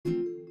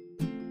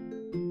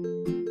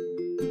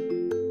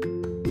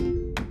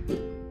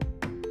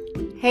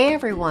Hey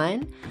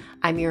everyone,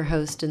 I'm your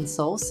host and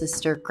soul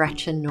sister,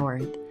 Gretchen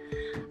North.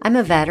 I'm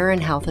a veteran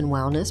health and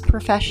wellness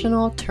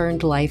professional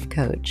turned life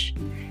coach.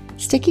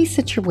 Sticky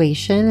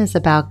Situation is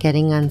about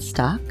getting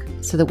unstuck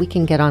so that we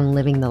can get on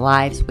living the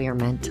lives we are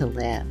meant to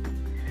live.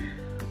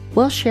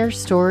 We'll share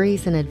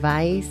stories and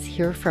advice,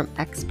 hear from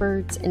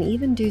experts, and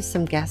even do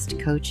some guest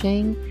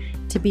coaching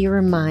to be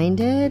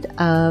reminded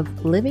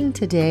of living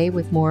today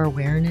with more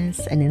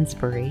awareness and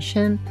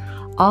inspiration,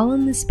 all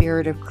in the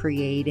spirit of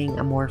creating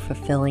a more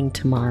fulfilling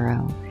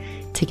tomorrow.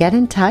 To get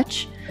in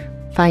touch,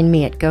 find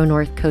me at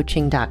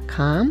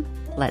gonorthcoaching.com.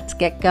 Let's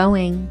get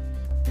going.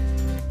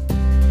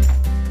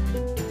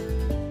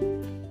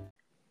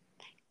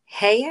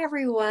 Hey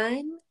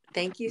everyone,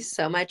 thank you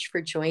so much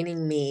for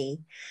joining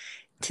me.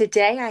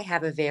 Today I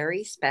have a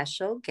very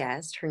special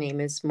guest. Her name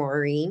is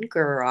Maureen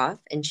Guroff,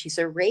 and she's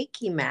a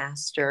Reiki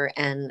master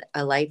and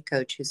a life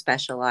coach who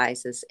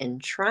specializes in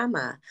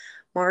trauma.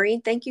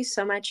 Maureen, thank you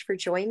so much for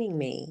joining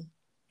me.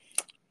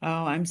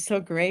 Oh, I'm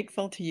so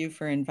grateful to you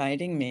for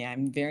inviting me.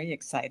 I'm very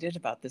excited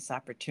about this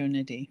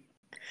opportunity.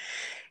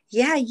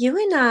 Yeah, you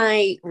and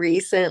I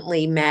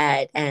recently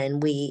met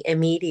and we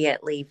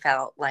immediately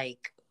felt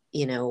like,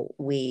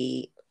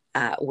 we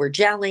were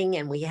gelling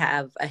and we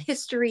have a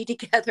history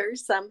together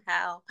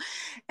somehow.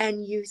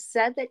 And you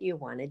said that you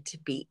wanted to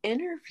be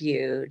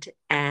interviewed,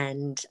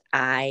 and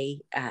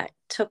I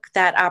took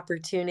that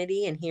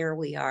opportunity, and here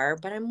we are.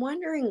 But I'm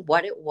wondering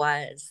what it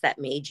was that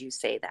made you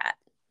say that.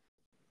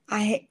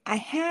 I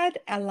had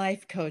a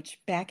life coach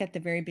back at the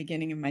very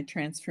beginning of my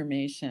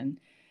transformation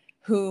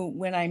who,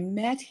 when I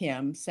met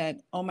him,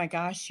 said, "Oh my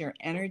gosh, your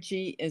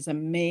energy is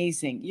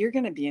amazing. You're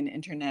going to be an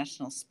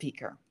international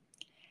speaker."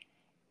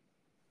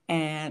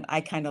 And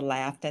I kind of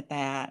laughed at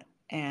that.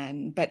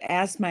 But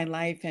as my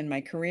life and my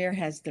career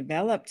has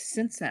developed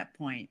since that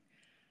point,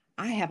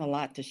 I have a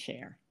lot to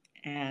share.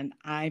 And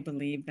I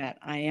believe that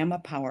I am a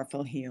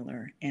powerful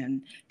healer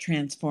and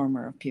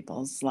transformer of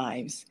people's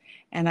lives.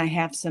 And I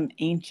have some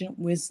ancient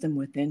wisdom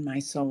within my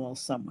soul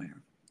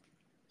somewhere.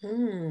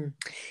 Hmm.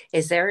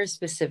 Is there a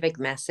specific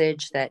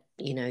message that,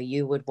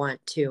 you would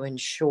want to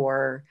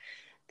ensure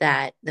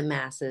that the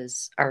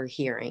masses are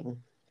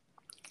hearing?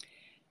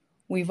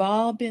 We've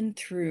all been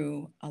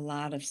through a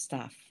lot of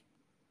stuff,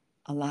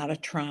 a lot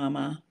of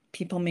trauma.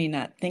 People may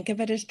not think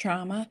of it as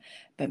trauma,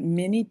 but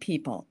many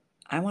people,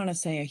 I want to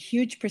say a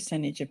huge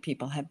percentage of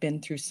people, have been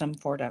through some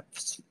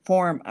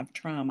form of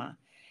trauma,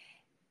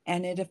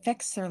 and it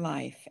affects their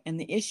life, and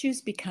the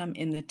issues become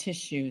in the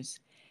tissues.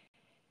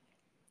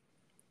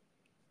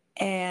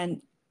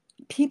 And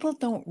people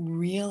don't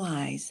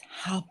realize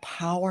how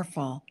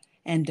powerful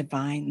and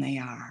divine they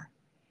are.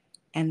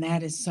 And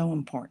that is so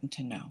important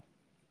to know.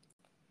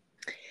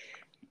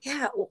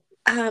 Yeah.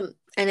 And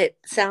it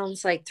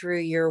sounds like through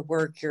your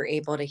work, you're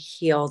able to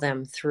heal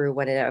them through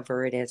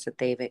whatever it is that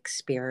they've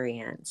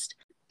experienced.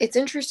 It's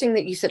interesting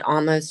that you said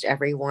almost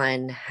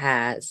everyone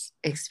has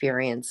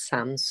experienced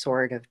some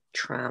sort of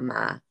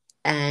trauma.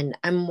 And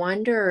I'm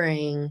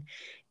wondering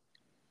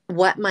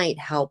what might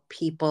help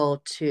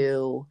people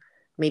to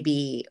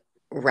maybe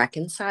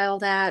reconcile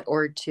that,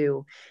 or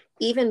to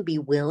even be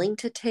willing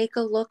to take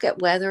a look at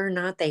whether or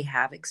not they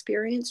have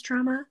experienced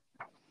trauma.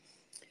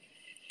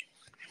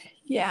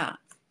 Yeah.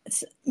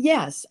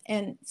 Yes.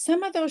 And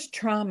some of those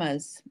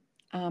traumas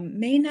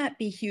may not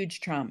be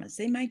huge traumas.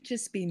 They might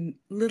just be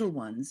little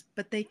ones,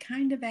 but they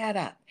kind of add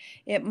up.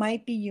 It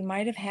might be you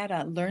might have had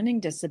a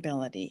learning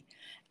disability.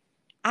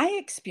 I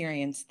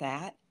experienced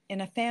that in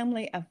a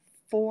family of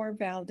 4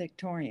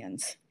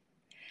 valedictorians.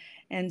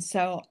 And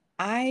so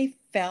I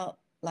felt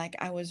like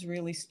I was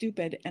really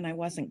stupid and I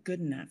wasn't good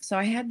enough. So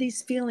I had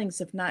these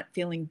feelings of not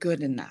feeling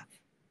good enough.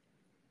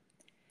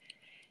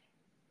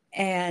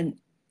 And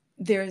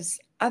there's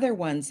other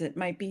ones that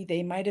might be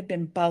they might have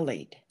been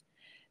bullied.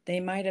 They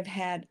might have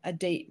had a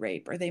date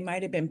rape, or they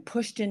might have been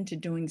pushed into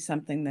doing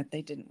something that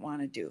they didn't want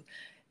to do.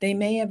 They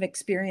may have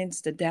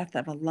experienced the death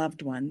of a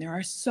loved one. There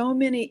are so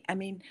many. I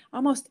mean,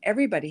 almost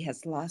everybody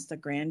has lost a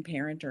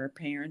grandparent or a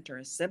parent or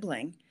a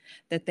sibling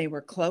that they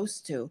were close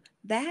to.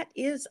 That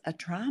is a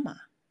trauma.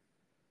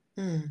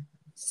 Hmm.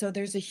 So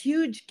there's a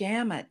huge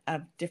gamut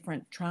of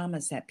different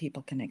traumas that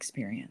people can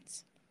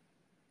experience.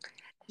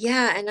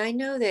 Yeah, and I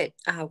know that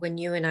when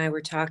you and I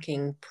were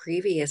talking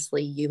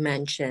previously, you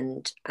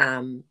mentioned,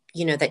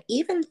 that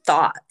even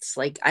thoughts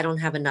like "I don't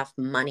have enough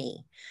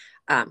money"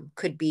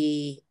 could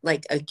be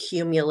like a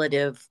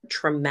cumulative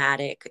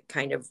traumatic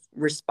kind of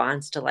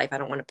response to life. I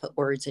don't want to put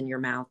words in your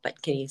mouth, but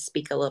can you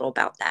speak a little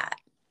about that?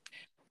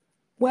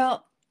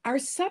 Well, our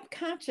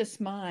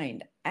subconscious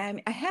mind, I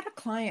had a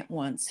client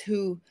once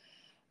who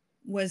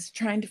was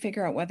trying to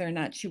figure out whether or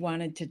not she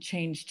wanted to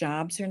change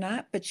jobs or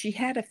not, but she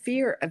had a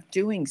fear of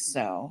doing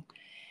so.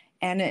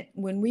 And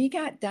when we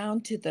got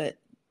down to the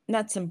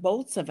nuts and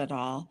bolts of it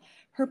all,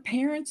 her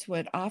parents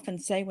would often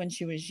say when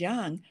she was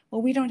young,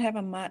 "Well, we don't have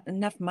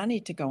enough money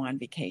to go on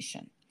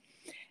vacation."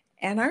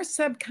 And our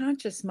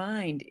subconscious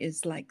mind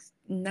is like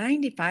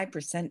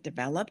 95%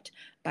 developed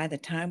by the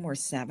time we're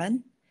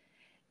 7.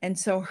 And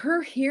so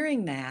her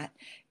hearing that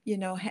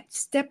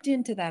stepped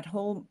into that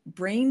whole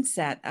brain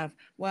set of,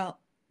 well,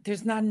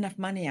 there's not enough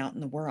money out in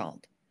the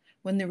world,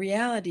 when the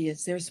reality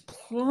is there's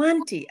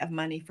plenty of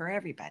money for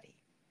everybody.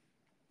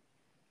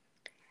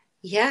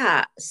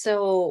 Yeah.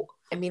 So,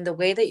 I mean, the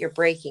way that you're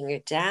breaking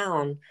it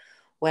down,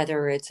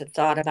 whether it's a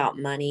thought about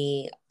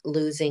money,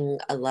 losing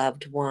a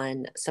loved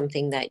one,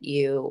 something that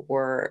you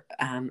were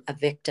a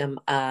victim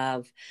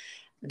of,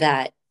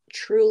 that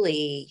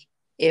truly,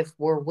 if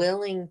we're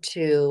willing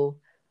to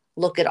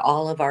look at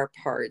all of our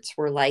parts,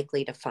 we're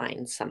likely to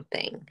find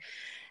something.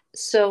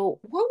 So,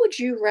 what would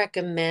you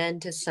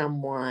recommend to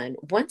someone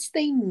once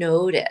they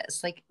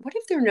notice? Like, what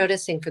if they're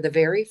noticing for the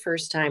very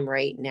first time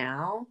right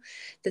now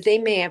that they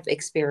may have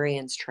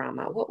experienced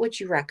trauma? What would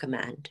you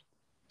recommend?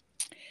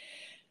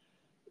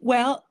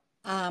 Well,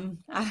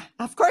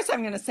 of course,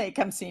 I'm going to say,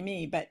 come see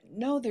me, but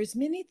no, there's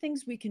many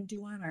things we can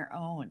do on our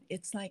own.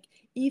 It's like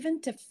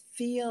even to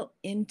feel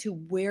into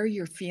where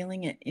you're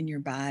feeling it in your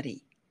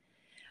body,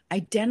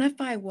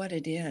 identify what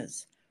it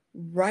is,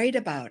 write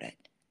about it,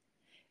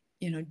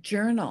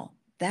 journal.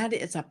 That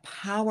is a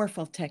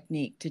powerful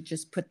technique to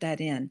just put that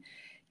in.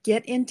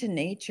 Get into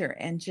nature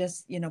and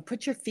just,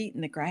 put your feet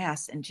in the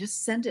grass and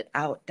just send it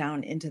out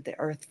down into the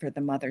earth for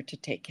the mother to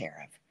take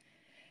care of.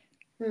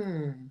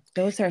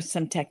 Those are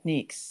some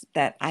techniques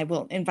that I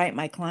will invite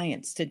my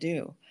clients to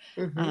do.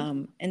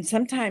 And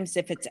sometimes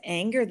if it's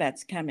anger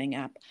that's coming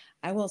up,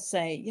 I will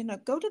say,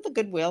 go to the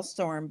Goodwill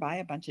store and buy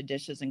a bunch of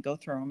dishes and go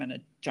throw them in a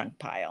junk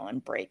pile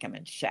and break them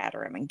and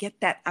shatter them and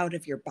get that out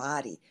of your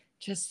body.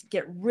 Just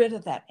get rid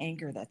of that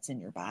anger that's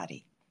in your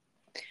body.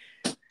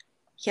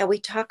 Yeah, we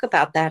talk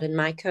about that in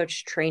my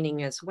coach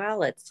training as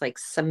well. It's like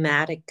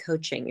somatic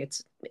coaching.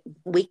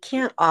 We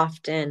can't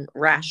often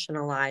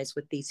rationalize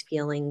with these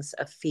feelings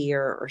of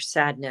fear or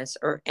sadness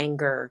or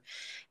anger.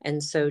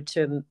 And so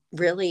to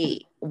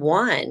really,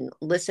 one,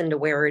 listen to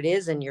where it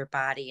is in your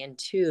body, and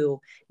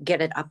two,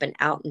 get it up and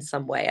out in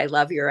some way. I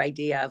love your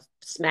idea of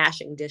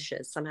smashing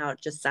dishes. Somehow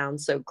it just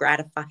sounds so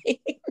gratifying.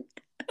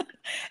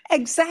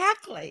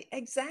 Exactly.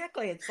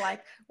 It's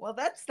like, well,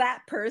 that's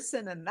that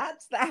person and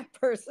that's that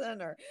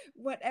person or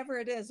whatever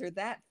it is, or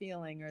that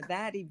feeling or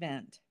that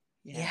event.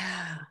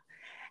 Yeah.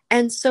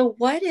 And so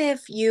what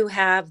if you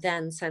have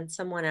then sent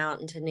someone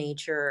out into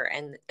nature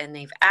and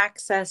they've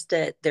accessed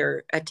it,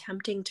 they're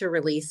attempting to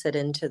release it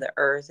into the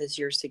earth as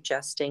you're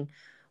suggesting.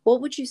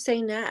 What would you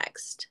say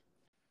next?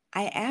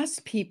 I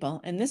ask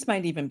people, and this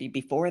might even be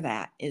before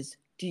that, is,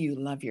 do you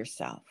love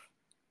yourself?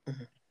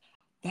 Mhm.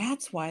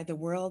 That's why the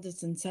world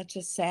is in such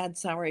a sad,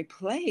 sorry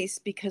place,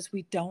 because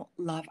we don't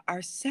love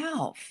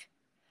ourselves.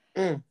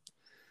 Mm.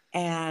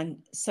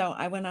 And so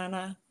I went on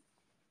a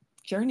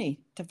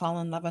journey to fall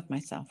in love with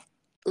myself.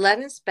 Let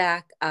us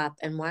back up,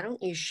 and why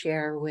don't you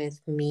share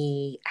with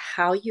me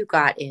how you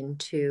got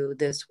into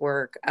this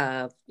work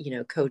of,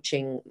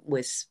 coaching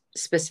with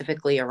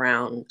specifically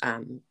around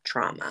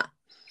trauma?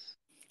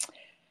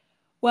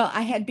 Well,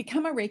 I had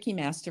become a Reiki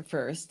master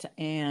first,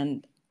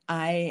 and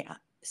I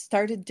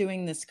started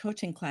doing this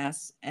coaching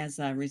class as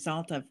a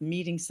result of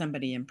meeting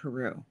somebody in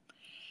Peru.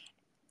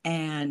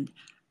 And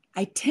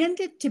I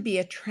tended to be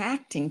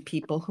attracting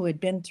people who had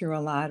been through a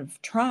lot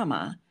of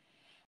trauma.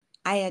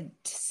 I had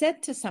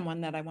said to someone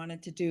that I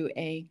wanted to do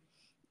I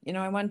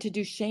wanted to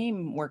do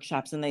shame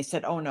workshops, and they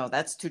said, "Oh no,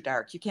 that's too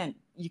dark. You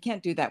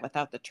can't do that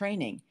without the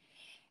training."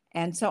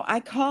 And so I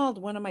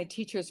called one of my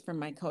teachers from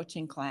my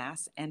coaching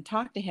class and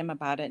talked to him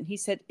about it. And he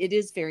said, it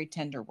is very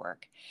tender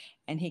work.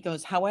 And he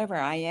goes, however,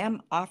 I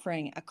am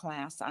offering a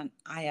class on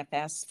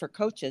IFS for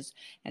coaches.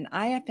 And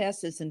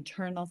IFS is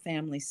internal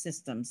family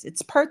systems.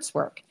 It's parts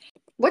work.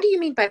 What do you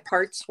mean by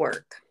parts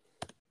work?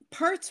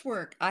 Parts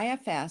work,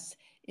 IFS,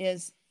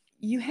 is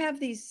you have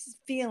these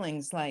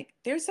feelings like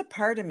there's a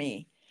part of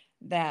me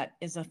that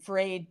is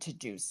afraid to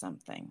do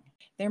something.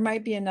 There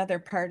might be another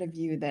part of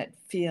you that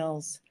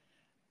feels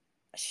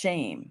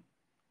shame.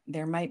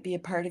 There might be a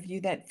part of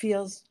you that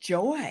feels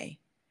joy.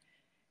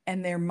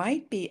 And there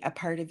might be a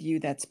part of you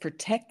that's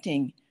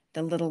protecting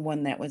the little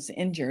one that was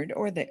injured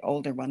or the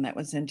older one that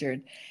was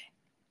injured.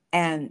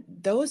 And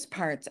those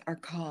parts are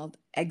called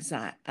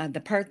exile. The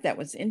part that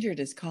was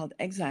injured is called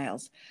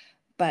exiles.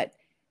 But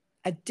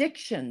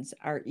addictions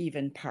are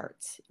even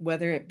parts,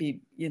 whether it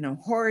be,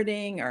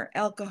 hoarding or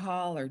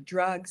alcohol or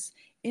drugs,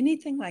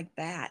 anything like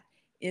that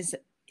is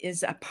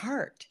a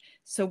part.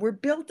 So we're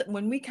built,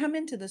 when we come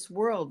into this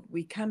world,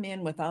 we come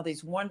in with all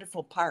these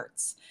wonderful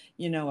parts,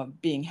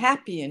 of being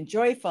happy and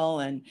joyful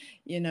and,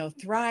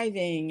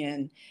 thriving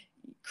and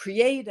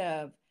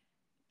creative,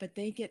 but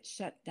they get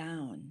shut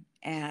down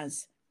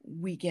as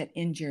we get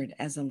injured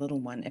as a little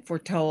one. If we're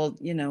told,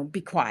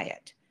 be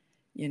quiet,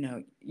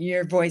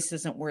 your voice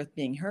isn't worth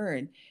being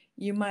heard,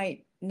 you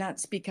might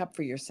not speak up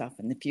for yourself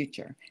in the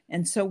future.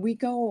 And so we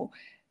go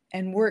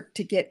and work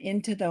to get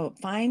into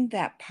find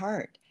that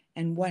part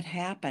and what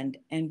happened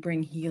and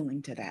bring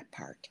healing to that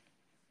part.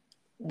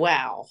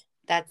 Wow.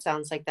 That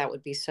sounds like that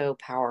would be so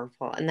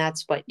powerful. And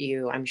that's what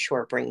you, I'm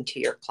sure, bring to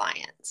your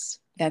clients.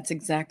 That's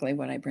exactly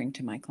what I bring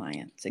to my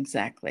clients.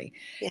 Exactly.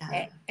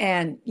 Yeah.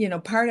 And,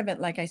 part of it,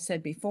 like I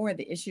said before,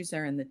 the issues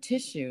are in the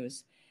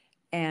tissues.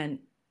 And,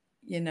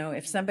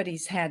 if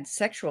somebody's had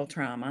sexual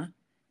trauma,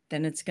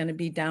 then it's going to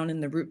be down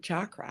in the root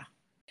chakra.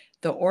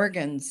 The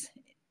organs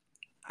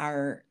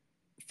are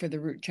for the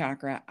root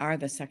chakra are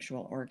the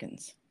sexual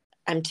organs.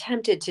 I'm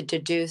tempted to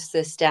deduce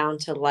this down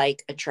to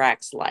like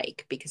attracts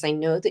like, because I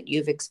know that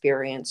you've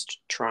experienced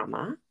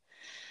trauma,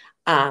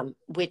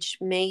 which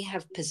may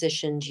have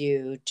positioned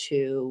you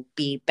to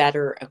be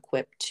better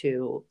equipped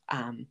to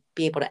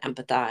be able to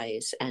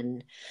empathize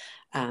and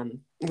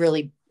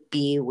really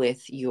be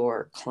with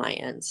your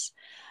clients.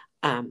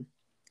 Am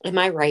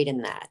I right in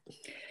that?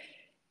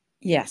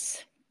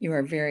 Yes, you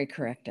are very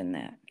correct in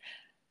that.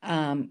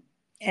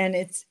 And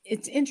it's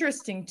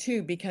interesting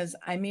too, because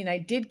I mean, I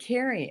did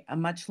carry a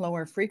much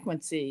lower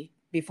frequency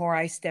before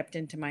I stepped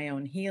into my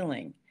own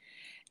healing.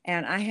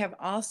 And I have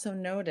also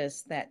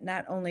noticed that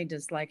not only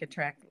does like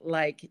attract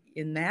like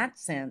in that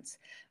sense,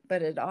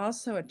 but it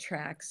also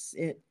attracts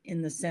it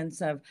in the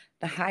sense of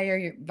the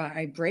higher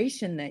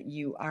vibration that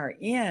you are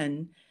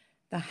in,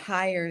 the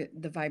higher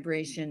the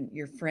vibration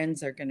your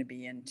friends are going to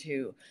be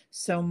into.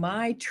 So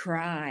my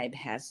tribe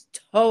has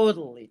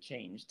totally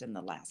changed in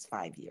the last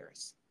 5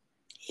 years.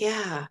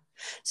 Yeah.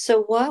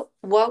 So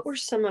what were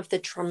some of the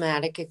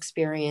traumatic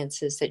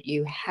experiences that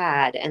you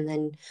had, and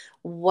then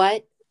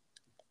what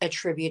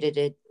attributed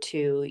it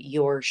to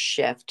your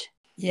shift?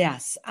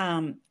 Yes.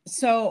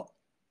 So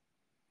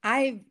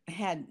I've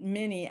had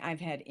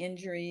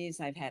injuries,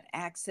 I've had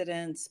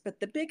accidents, but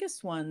the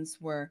biggest ones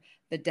were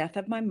the death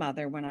of my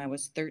mother when I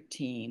was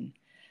 13,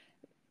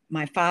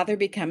 my father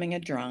becoming a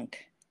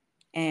drunk,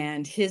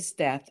 and his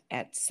death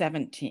at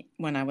 17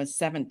 when I was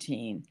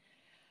 17.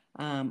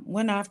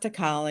 Went off to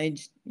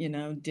college,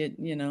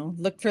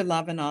 looked for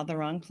love in all the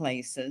wrong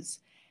places,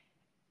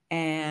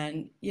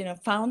 and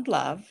found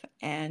love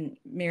and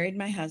married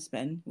my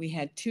husband. We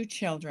had 2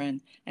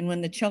 children, and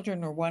when the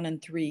children were 1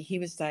 and 3, he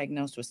was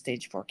diagnosed with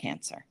stage 4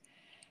 cancer.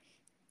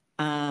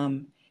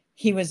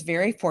 He was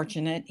very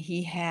fortunate.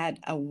 He had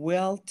a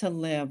will to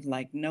live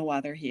like no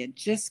other. He had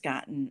just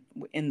gotten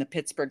in the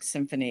Pittsburgh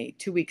Symphony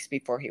 2 weeks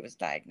before he was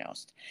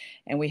diagnosed,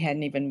 and we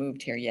hadn't even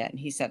moved here yet. And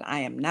he said,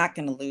 I am not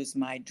going to lose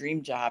my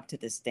dream job to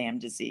this damn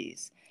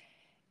disease.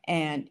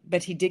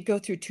 But he did go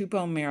through 2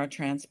 bone marrow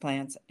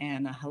transplants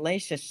and a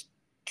hellacious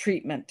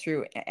treatment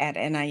through at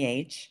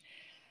NIH.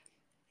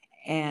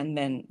 And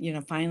then,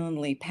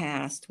 finally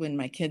passed when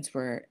my kids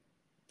were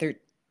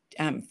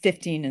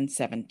 15 and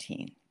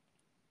 17.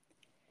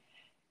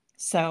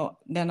 So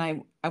then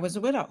I was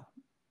a widow.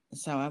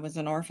 So I was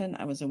an orphan.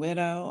 I was a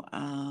widow,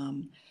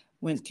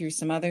 went through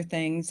some other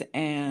things.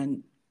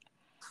 And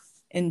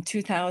in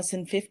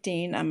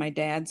 2015, on my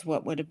dad's,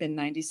 what would have been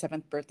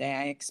 97th birthday,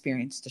 I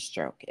experienced a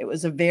stroke. It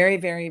was a very,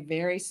 very,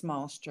 very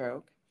small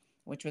stroke,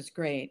 which was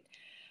great.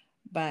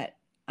 But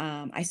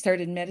I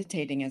started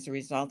meditating as a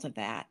result of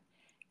that.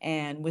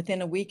 And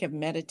within a week of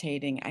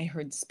meditating, I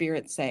heard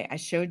Spirit say, I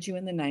showed you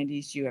in the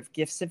 90s, you have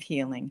gifts of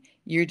healing.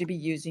 You're to be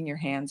using your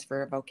hands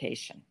for a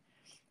vocation.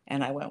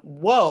 And I went,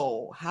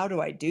 whoa, how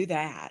do I do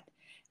that?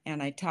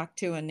 And I talked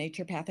to a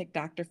naturopathic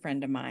doctor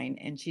friend of mine,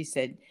 and she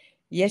said,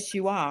 yes,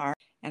 you are.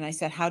 And I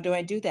said, how do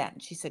I do that?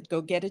 And she said,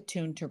 go get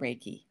attuned to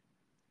Reiki.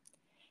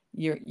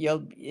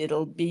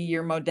 It'll be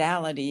your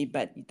modality,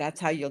 but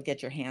that's how you'll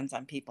get your hands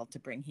on people to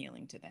bring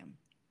healing to them.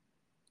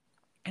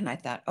 And I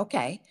thought,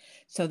 okay,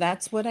 so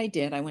that's what I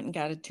did. I went and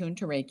got attuned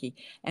to Reiki.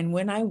 And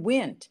when I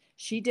went,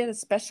 she did a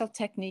special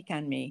technique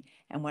on me.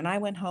 And when I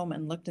went home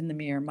and looked in the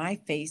mirror, my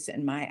face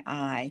and my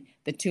eye,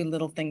 the 2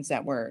 little things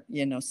that were,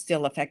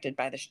 still affected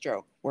by the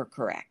stroke, were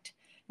correct.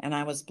 And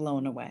I was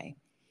blown away.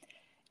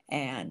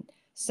 And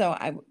so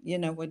I, would,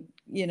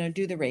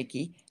 do the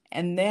Reiki.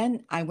 And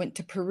then I went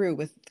to Peru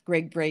with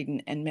Greg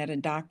Braden and met a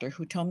doctor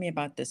who told me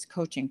about this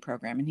coaching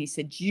program. And he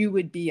said, you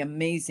would be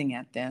amazing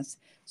at this.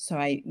 So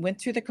I went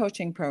through the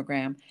coaching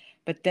program,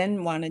 but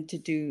then wanted to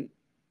do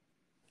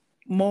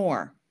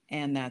more.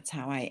 And that's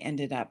how I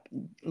ended up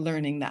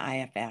learning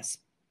the IFS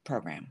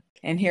program.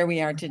 And here we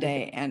are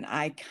today. And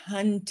I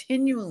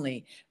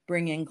continually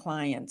bring in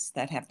clients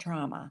that have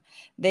trauma.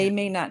 They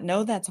may not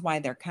know that's why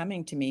they're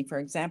coming to me. For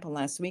example,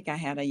 last week I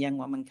had a young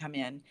woman come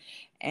in,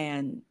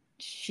 and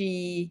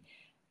she,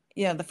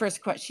 the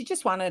first question, she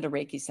just wanted a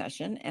Reiki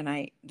session. And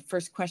the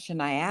first question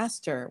I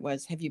asked her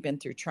was, have you been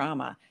through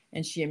trauma?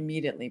 And she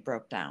immediately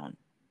broke down.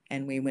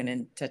 And we went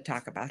in to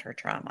talk about her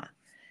trauma.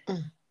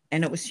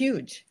 And it was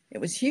huge. It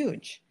was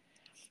huge.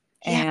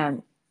 Yeah.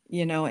 And,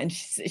 and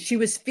she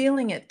was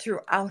feeling it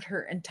throughout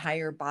her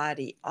entire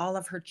body. All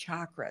of her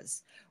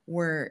chakras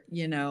were,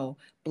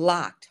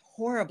 blocked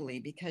horribly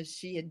because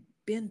she had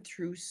been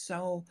through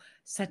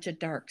such a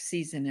dark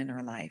season in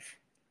her life.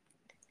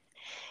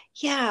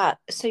 Yeah.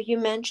 So you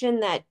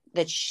mentioned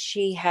that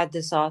she had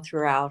this all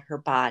throughout her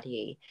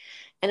body.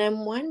 And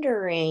I'm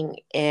wondering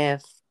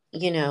if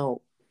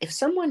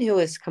someone who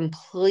is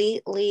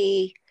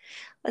completely,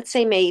 let's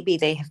say maybe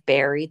they have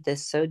buried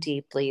this so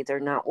deeply, they're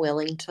not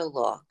willing to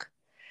look,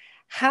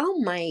 how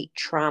might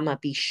trauma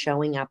be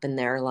showing up in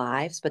their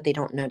lives, but they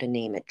don't know to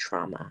name it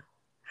trauma?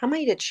 How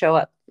might it show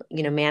up,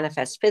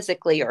 manifest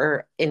physically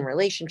or in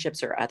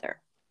relationships or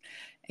other?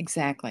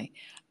 Exactly.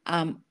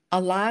 A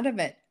lot of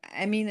it,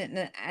 I mean,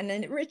 and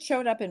it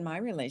showed up in my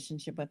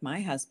relationship with my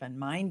husband.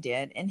 Mine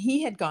did. And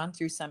he had gone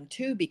through some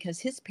too because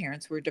his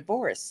parents were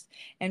divorced.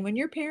 And when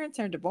your parents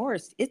are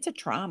divorced, it's a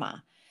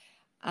trauma.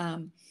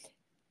 Um,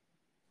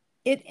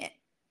 it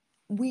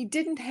we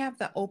didn't have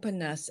the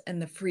openness and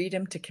the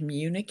freedom to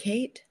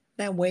communicate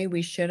that way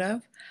we should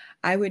have.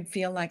 I would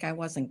feel like I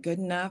wasn't good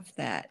enough,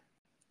 that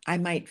I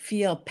might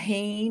feel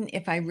pain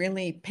if I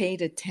really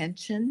paid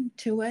attention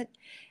to it.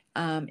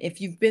 If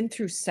you've been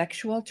through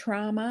sexual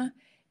trauma,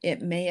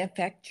 it may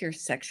affect your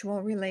sexual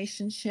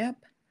relationship.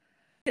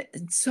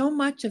 So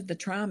much of the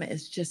trauma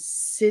is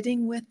just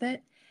sitting with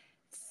it,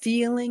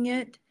 feeling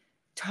it,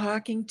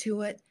 talking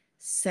to it,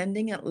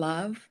 sending it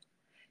love.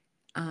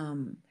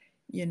 Um,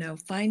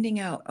 finding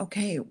out,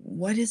 okay,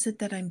 what is it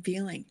that I'm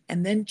feeling?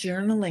 And then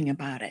journaling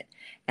about it.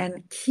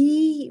 And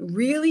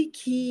really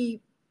key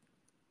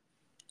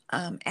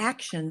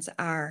actions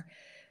are,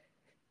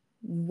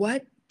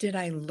 what did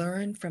I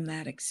learn from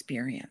that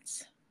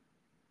experience?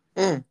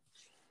 Mm.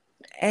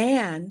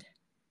 And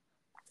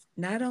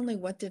not only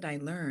what did I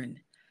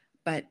learn,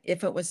 but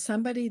if it was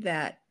somebody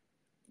that,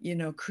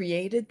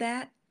 created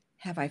that,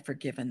 have I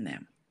forgiven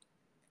them?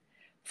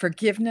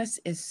 Forgiveness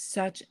is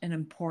such an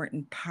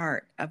important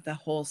part of the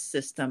whole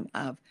system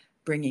of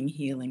bringing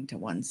healing to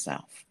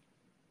oneself.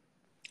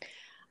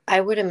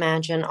 I would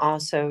imagine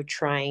also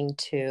trying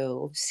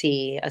to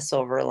see a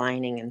silver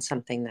lining in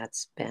something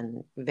that's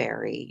been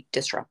very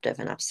disruptive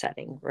and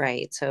upsetting,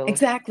 right? So,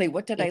 Exactly.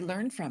 What did I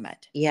learn from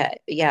it? yeah,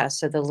 yeah.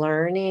 So the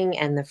learning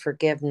and the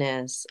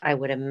forgiveness, I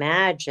would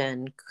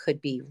imagine,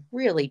 could be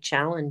really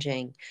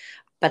challenging,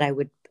 but I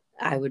would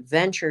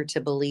venture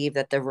to believe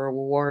that the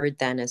reward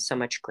then is so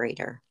much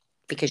greater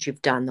because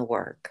you've done the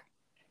work.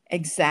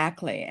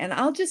 Exactly. And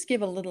I'll just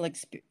give a little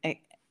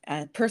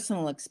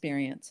personal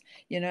experience.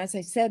 As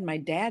I said, my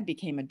dad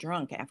became a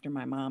drunk after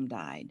my mom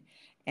died.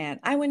 And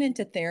I went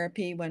into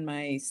therapy when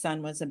my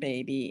son was a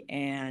baby.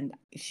 And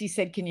she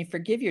said, "Can you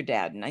forgive your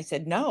dad?" And I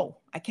said, "No,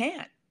 I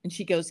can't." And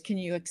she goes, "Can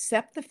you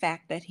accept the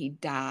fact that he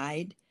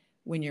died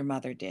when your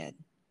mother did?"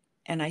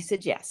 And I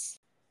said, "Yes."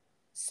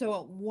 So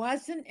it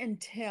wasn't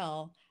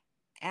until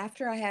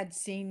after I had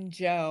seen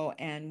Joe,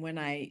 and when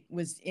I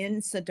was in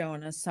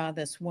Sedona, saw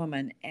this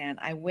woman, and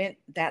I went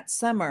that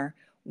summer,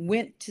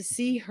 went to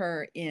see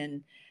her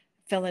in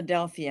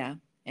Philadelphia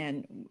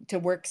and to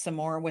work some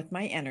more with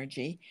my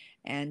energy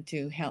and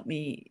to help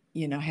me,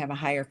 have a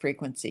higher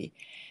frequency.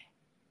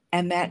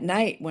 And that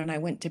night when I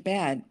went to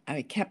bed,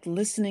 I kept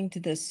listening to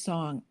this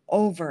song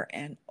over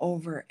and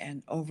over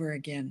and over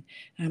again.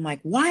 And I'm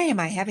like, why am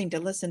I having to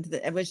listen to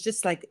this? It was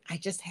just like, I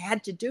just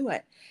had to do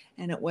it.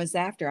 And it was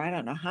after, I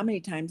don't know how many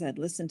times I'd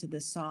listened to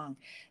this song,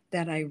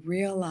 that I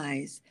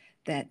realized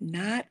that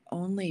not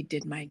only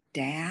did my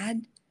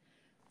dad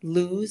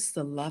lose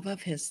the love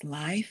of his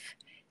life,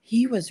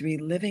 he was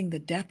reliving the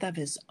death of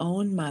his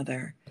own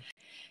mother.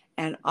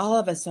 And all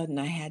of a sudden,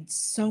 I had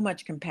so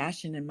much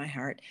compassion in my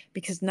heart,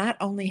 because not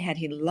only had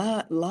he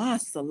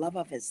lost the love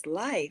of his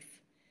life,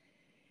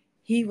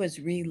 he was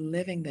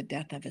reliving the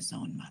death of his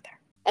own mother.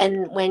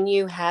 And when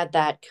you had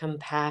that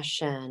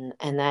compassion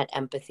and that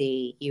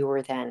empathy, you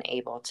were then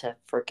able to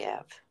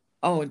forgive.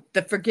 Oh,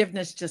 the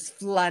forgiveness just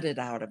flooded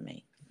out of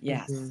me.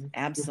 Yes, Hmm. Hmm.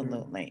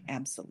 absolutely.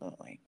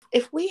 Absolutely.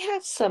 If we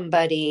have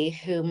somebody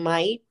who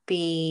might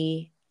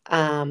be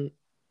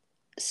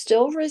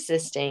still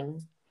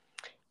resisting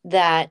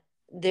that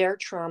their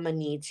trauma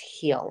needs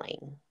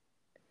healing,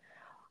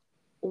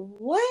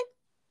 what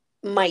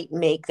might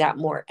make that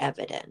more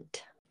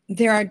evident?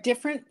 There are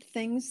different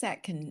things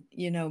that can,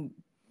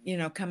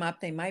 come up.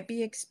 They might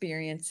be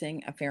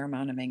experiencing a fair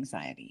amount of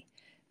anxiety.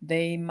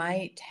 They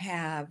might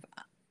have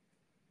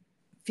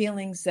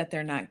feelings that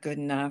they're not good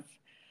enough,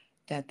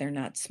 that they're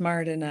not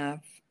smart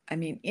enough. I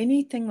mean,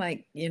 anything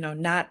like,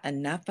 not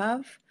enough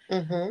of.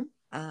 Mm-hmm.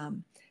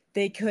 Um,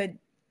 they could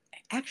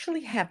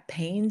actually have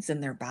pains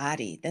in their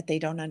body that they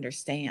don't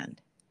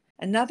understand.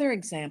 Another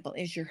example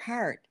is your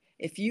heart.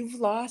 If you've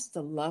lost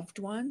a loved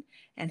one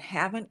and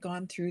haven't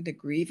gone through the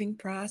grieving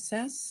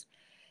process,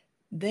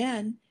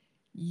 then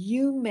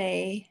you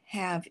may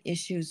have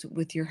issues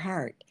with your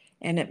heart.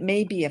 And it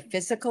may be a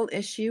physical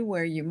issue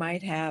where you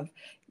might have,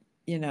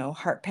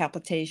 heart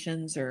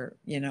palpitations, or,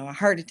 a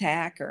heart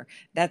attack, or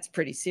that's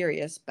pretty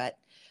serious. But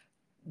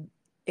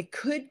it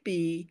could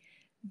be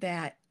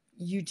that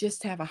you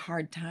just have a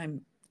hard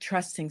time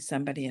trusting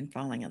somebody and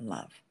falling in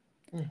love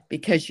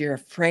because you're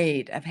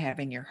afraid of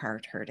having your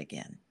heart hurt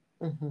again.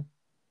 Mm-hmm.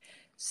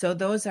 So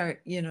those are,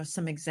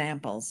 some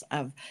examples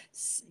of,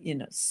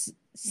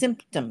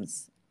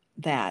 symptoms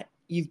that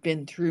you've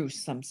been through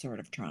some sort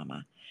of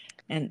trauma.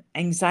 And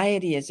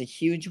anxiety is a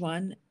huge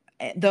one,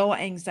 though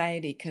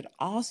anxiety could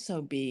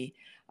also be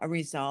a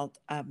result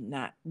of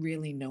not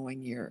really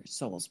knowing your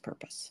soul's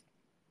purpose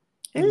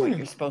and what Mm.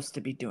 you're supposed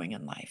to be doing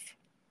in life.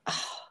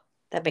 Oh,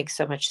 that makes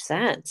so much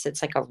sense.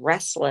 It's like a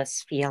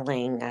restless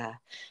feeling,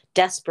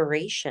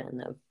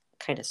 desperation of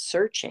kind of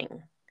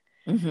searching.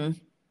 Mm-hmm.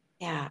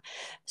 Yeah.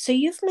 So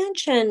you've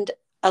mentioned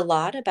a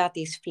lot about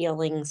these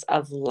feelings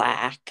of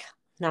lack,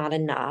 not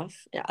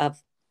enough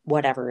of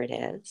whatever it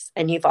is.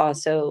 And you've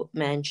also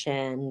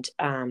mentioned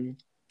kind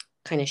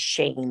of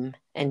shame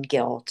and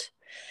guilt.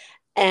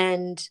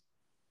 And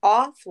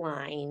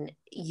offline,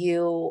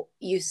 you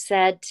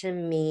said to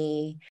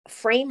me,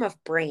 frame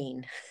of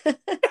brain.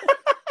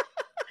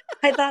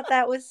 I thought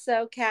that was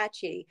so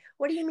catchy.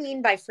 What do you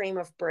mean by frame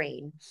of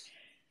brain?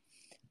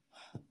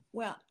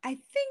 Well, I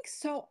think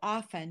so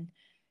often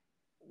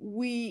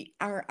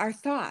our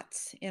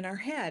thoughts in our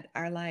head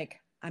are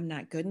like, I'm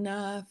not good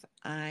enough,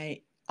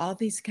 I all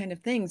these kind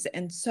of things.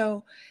 And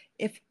so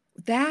if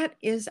that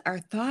is our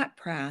thought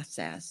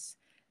process,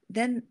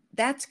 then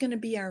that's going to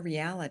be our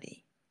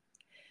reality.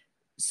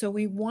 So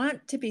we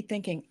want to be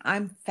thinking,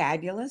 I'm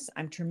fabulous,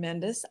 I'm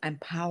tremendous, I'm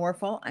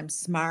powerful, I'm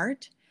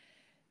smart,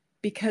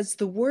 because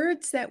the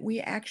words that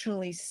we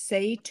actually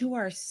say to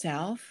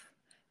ourselves,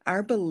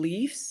 our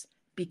beliefs,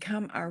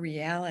 become our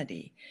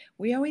reality.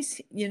 We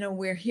always,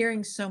 we're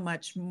hearing so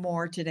much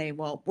more today.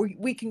 Well,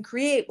 we can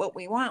create what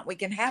we want, we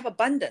can have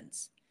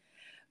abundance,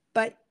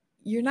 but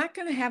you're not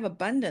going to have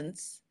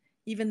abundance,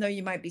 even though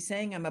you might be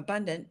saying I'm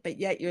abundant, but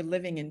yet you're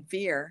living in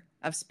fear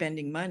of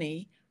spending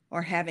money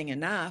or having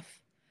enough.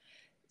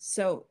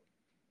 So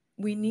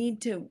we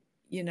need to,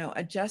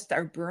 adjust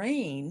our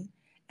brain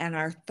and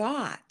our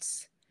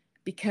thoughts,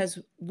 because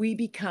we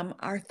become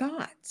our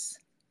thoughts.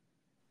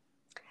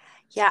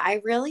 Yeah,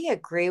 I really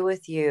agree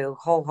with you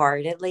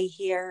wholeheartedly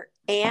here.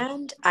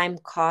 And I'm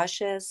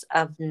cautious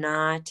of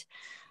not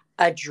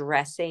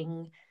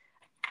addressing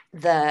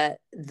the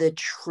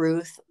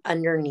truth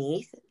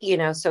underneath.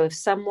 So if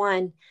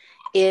someone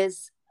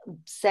is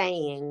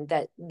saying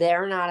that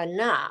they're not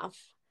enough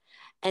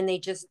and they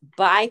just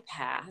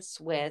bypass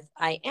with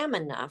I am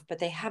enough, but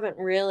they haven't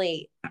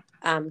really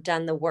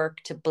done the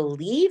work to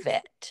believe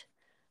it.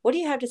 What do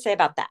you have to say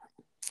about that?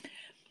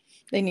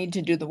 They need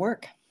to do the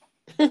work.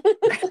 I'm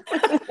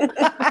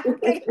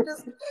going to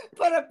just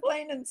put it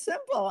plain and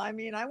simple. I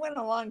mean, I went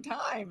a long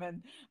time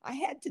and I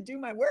had to do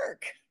my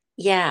work.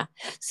 Yeah.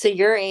 So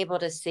you're able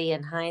to see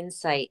in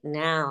hindsight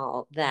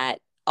now that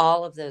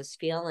all of those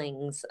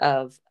feelings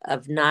of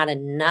not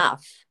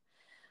enough,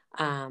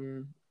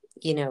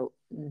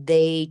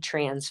 they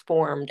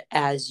transformed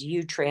as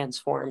you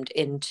transformed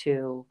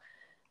into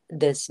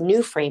this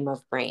new frame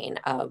of brain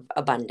of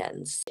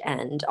abundance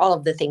and all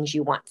of the things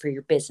you want for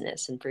your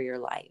business and for your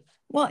life.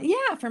 Well,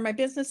 yeah, for my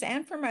business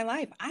and for my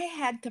life, I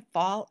had to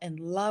fall in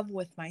love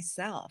with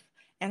myself.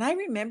 And I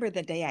remember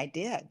the day I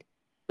did.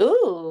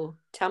 Ooh,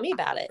 tell me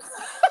about it.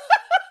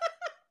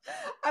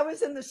 I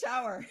was in the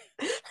shower.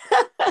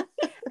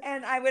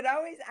 And I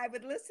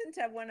would listen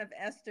to one of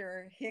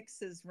Esther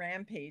Hicks's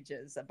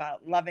rampages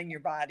about loving your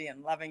body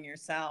and loving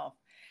yourself.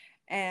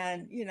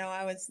 And,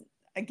 I was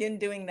again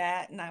doing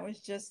that. And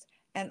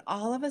and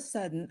all of a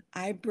sudden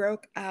I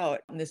broke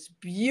out in this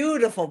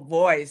beautiful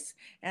voice,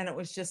 and it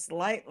was just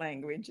light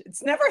language.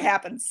 It's never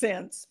happened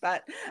since,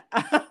 but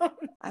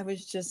I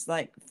was just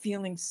like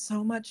feeling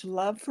so much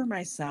love for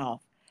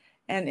myself.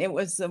 And it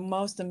was the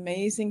most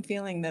amazing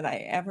feeling that I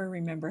ever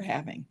remember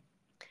having.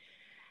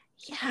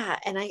 Yeah.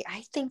 And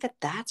I think that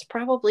that's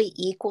probably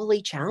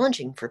equally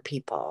challenging for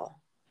people,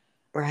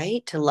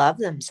 right? To love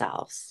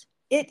themselves.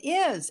 It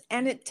is,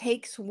 and it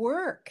takes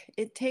work.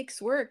 It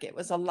takes work. It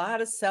was a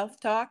lot of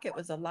self-talk. It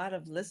was a lot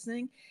of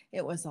listening.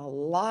 It was a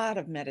lot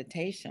of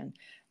meditation.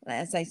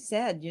 As I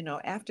said,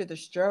 after the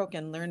stroke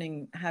and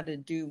learning how to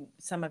do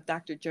some of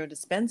Dr. Joe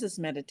Dispenza's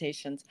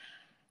meditations,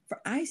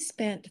 I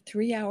spent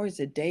 3 hours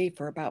a day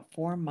for about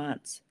 4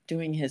 months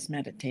doing his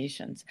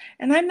meditations.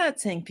 And I'm not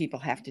saying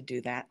people have to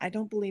do that. I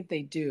don't believe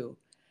they do.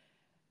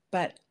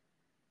 But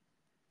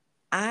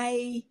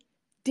I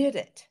did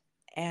it,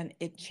 and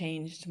it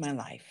changed my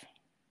life.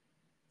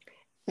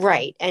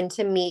 Right. And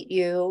to meet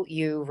you,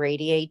 you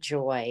radiate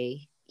joy.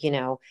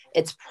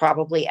 It's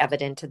probably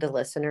evident to the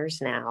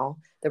listeners now.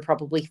 They're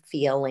probably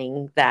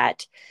feeling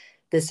that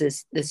this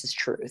is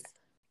truth.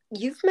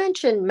 You've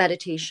mentioned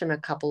meditation a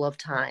couple of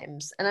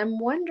times, and I'm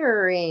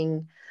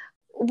wondering,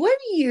 what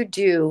do you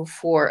do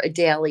for a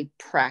daily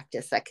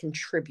practice that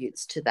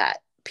contributes to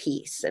that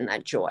peace and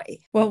that joy?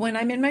 Well, when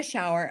I'm in my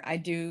shower, I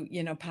do,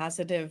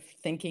 positive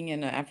thinking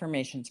and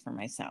affirmations for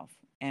myself.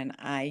 And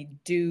I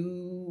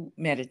do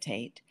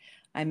meditate.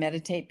 I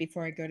meditate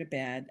before I go to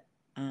bed.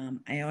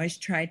 I always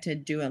try to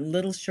do a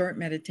little short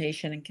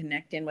meditation and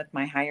connect in with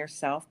my higher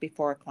self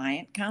before a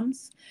client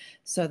comes,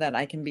 so that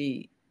I can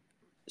be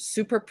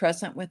super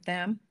present with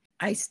them.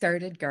 I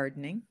started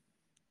gardening,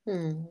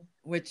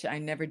 which I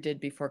never did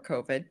before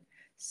COVID.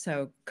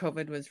 So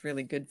COVID was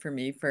really good for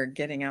me for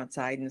getting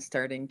outside and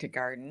starting to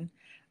garden.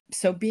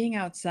 So being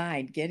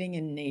outside, getting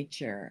in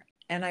nature,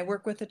 and I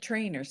work with a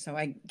trainer, so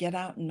I get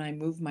out and I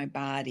move my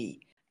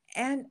body.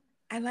 And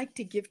I like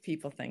to give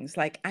people things,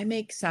 like I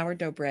make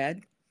sourdough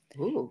bread.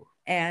 Ooh.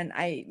 And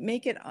I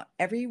make it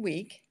every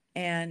week.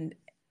 And,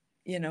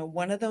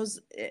 one of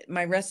those,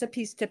 my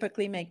recipes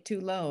typically make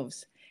 2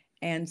 loaves,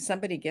 and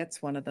somebody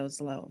gets one of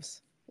those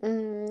loaves.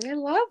 I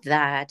love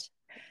that.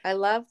 I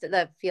love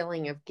the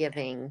feeling of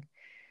giving.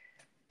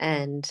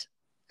 And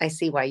I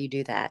see why you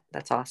do that.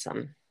 That's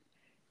awesome.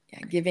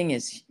 Yeah, giving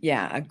is,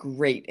 yeah, a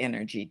great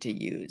energy to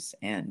use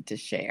and to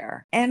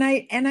share. And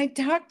I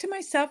talk to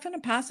myself in a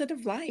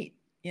positive light.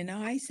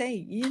 I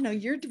say,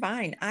 you're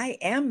divine. I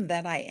am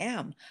that I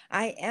am.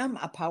 I am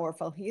a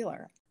powerful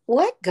healer.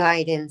 What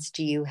guidance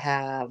do you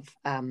have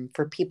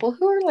for people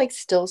who are like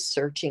still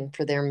searching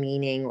for their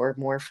meaning or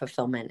more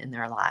fulfillment in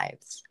their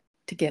lives?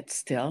 To get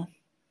still.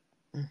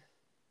 Mm.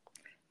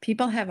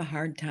 People have a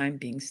hard time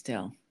being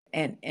still.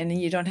 And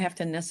you don't have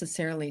to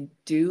necessarily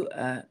do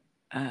a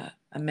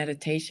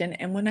meditation.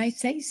 And when I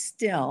say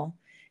still,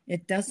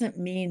 it doesn't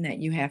mean that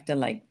you have to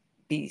like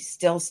be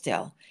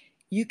still.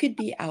 You could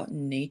be out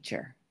in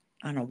nature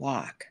on a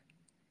walk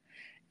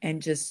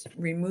and just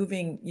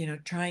removing,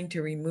 trying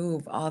to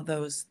remove all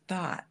those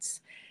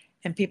thoughts.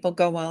 And people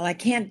go, well, I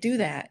can't do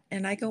that.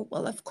 And I go,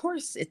 well, of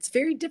course, it's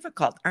very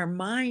difficult. Our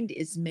mind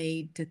is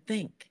made to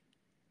think.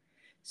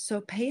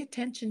 So pay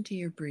attention to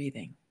your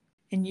breathing,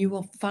 and you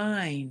will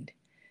find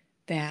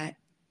that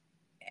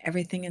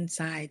everything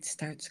inside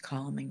starts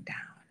calming down.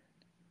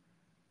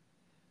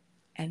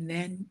 And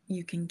then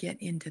you can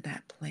get into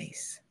that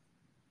place,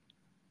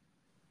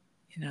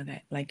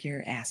 that like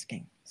you're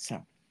asking.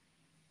 So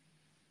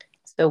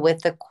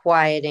with the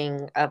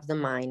quieting of the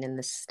mind and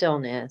the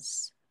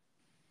stillness,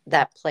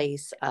 that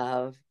place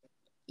of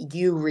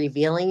you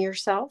revealing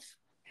yourself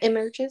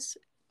emerges.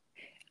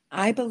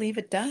 I believe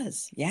it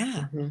does.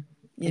 Yeah. Mm-hmm.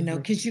 Mm-hmm.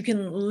 Because you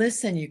can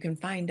listen, you can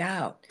find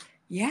out,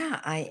 yeah,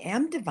 I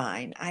am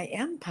divine. I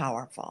am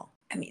powerful.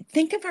 I mean,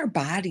 think of our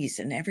bodies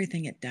and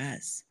everything it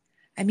does.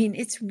 I mean,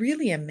 it's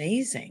really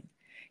amazing.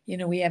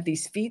 We have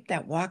these feet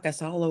that walk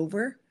us all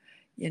over.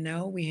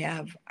 We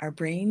have our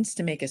brains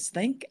to make us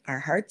think, our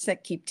hearts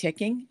that keep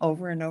ticking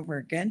over and over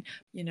again.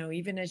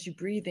 Even as you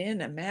breathe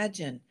in,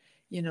 imagine,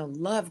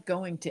 love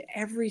going to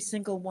every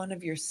single one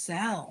of your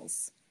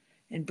cells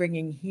and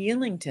bringing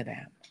healing to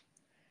them.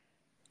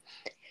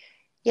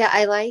 Yeah,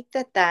 I like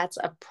that that's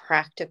a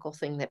practical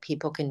thing that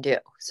people can do.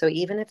 So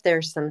even if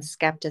there's some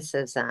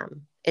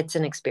skepticism, it's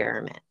an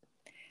experiment.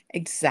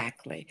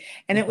 Exactly.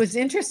 And it was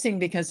interesting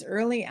because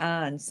early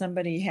on,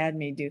 somebody had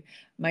me do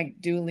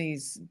Mike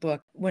Dooley's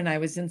book. When I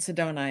was in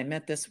Sedona, I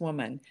met this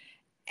woman,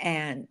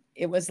 and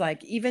it was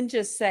like, even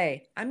just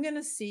say, I'm going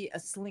to see a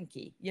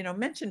slinky,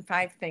 mention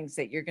 5 things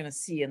that you're going to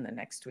see in the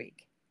next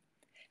week.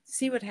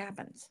 See what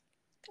happens.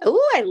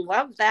 Oh, I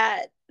love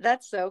that.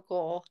 That's so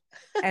cool.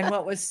 And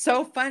what was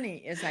so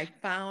funny is I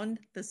found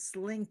the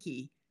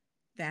slinky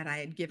that I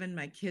had given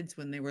my kids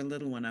when they were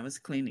little when I was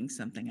cleaning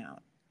something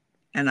out.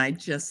 And I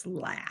just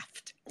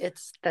laughed.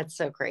 That's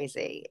so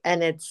crazy.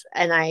 And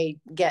I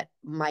get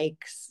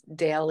Mike's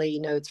daily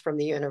notes from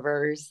the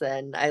universe,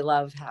 and I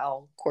love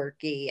how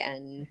quirky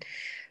and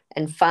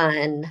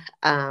fun.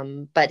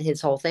 But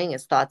his whole thing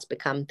is thoughts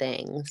become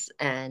things.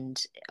 And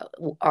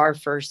our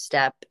first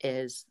step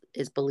is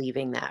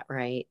believing that,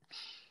 right?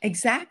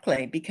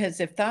 Exactly. Because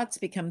if thoughts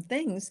become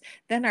things,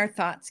 then our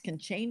thoughts can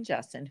change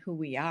us and who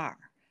we are,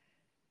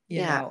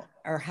 Yeah.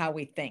 or how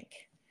we think.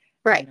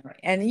 Right.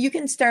 And you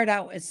can start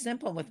out as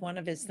simple with one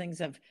of his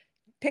things of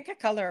pick a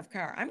color of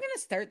car. I'm going to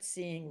start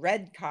seeing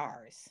red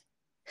cars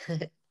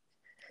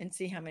and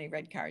see how many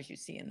red cars you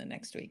see in the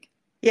next week.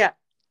 Yeah,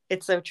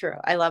 it's so true.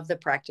 I love the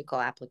practical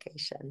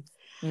application.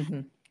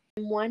 Mm-hmm.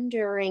 I'm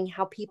wondering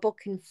how people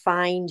can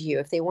find you.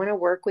 If they want to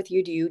work with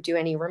you, do you do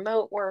any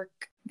remote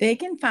work? They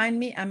can find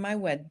me on my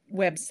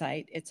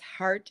website. It's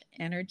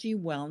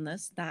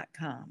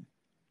heartenergywellness.com.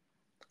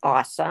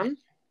 Awesome.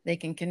 They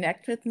can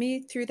connect with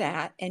me through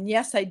that. And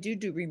yes, I do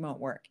remote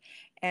work.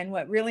 And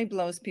what really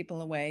blows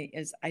people away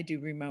is I do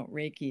remote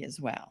Reiki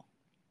as well.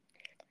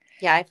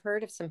 Yeah, I've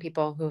heard of some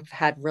people who've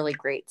had really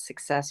great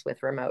success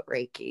with remote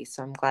Reiki.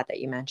 So I'm glad that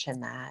you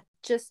mentioned that.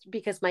 Just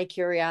because my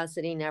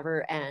curiosity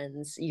never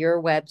ends,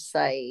 your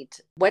website,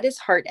 what is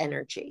Heart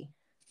Energy?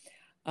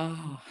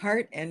 Oh,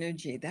 heart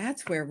energy.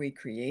 That's where we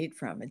create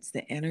from. It's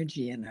the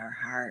energy in our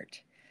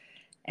heart.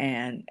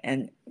 And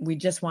we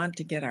just want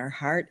to get our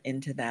heart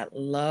into that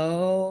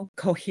low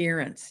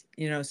coherence,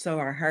 so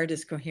our heart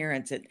is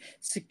coherent. It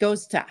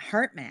goes to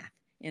heart math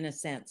in a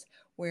sense,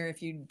 where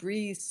if you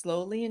breathe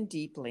slowly and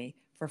deeply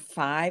for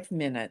 5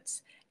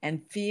 minutes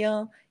and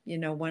feel,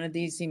 one of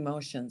these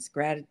emotions,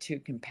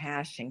 gratitude,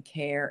 compassion,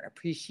 care,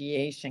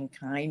 appreciation,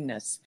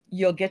 kindness,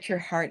 you'll get your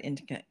heart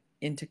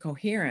into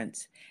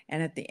coherence.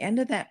 And at the end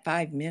of that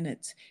 5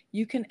 minutes,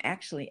 you can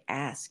actually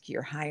ask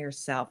your higher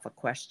self a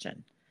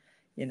question.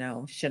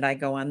 Should I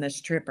go on this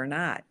trip or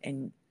not?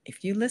 And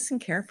if you listen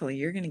carefully,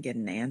 you're going to get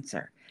an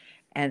answer.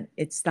 And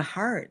it's the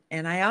heart.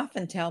 And I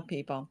often tell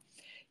people,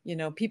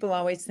 people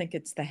always think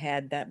it's the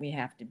head that we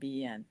have to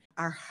be in.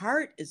 Our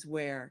heart is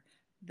where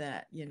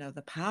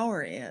the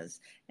power is.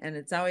 And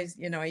it's always,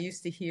 I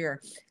used to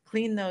hear,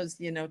 clean those,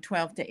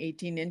 12 to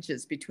 18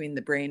 inches between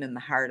the brain and the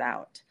heart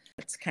out.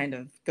 That's kind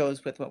of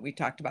goes with what we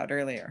talked about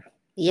earlier.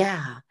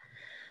 Yeah.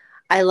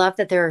 I love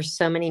that there are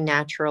so many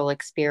natural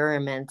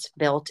experiments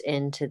built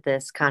into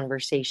this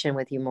conversation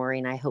with you,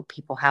 Maureen. I hope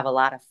people have a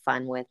lot of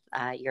fun with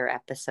your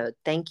episode.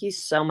 Thank you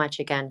so much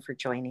again for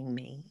joining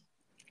me.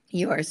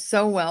 You are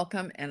so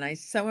welcome, and I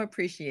so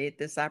appreciate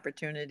this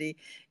opportunity.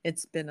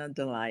 It's been a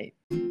delight.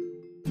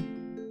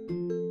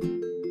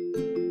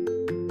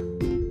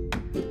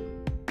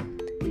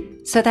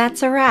 So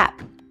that's a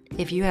wrap.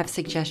 If you have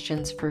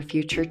suggestions for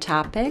future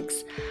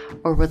topics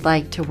or would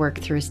like to work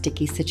through a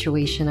sticky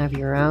situation of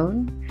your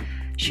own,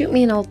 shoot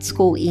me an old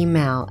school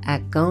email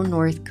at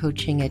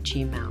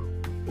gonorthcoaching@gmail.com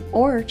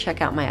or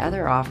check out my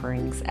other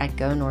offerings at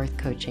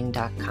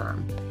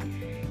gonorthcoaching.com.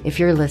 If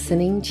you're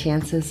listening,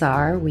 chances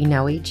are we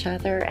know each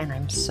other, and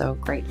I'm so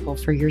grateful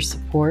for your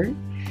support.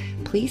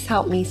 Please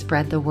help me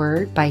spread the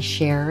word by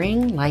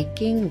sharing,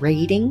 liking,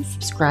 rating,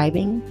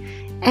 subscribing.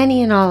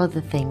 Any and all of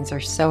the things are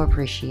so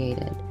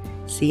appreciated.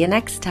 See you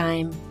next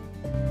time.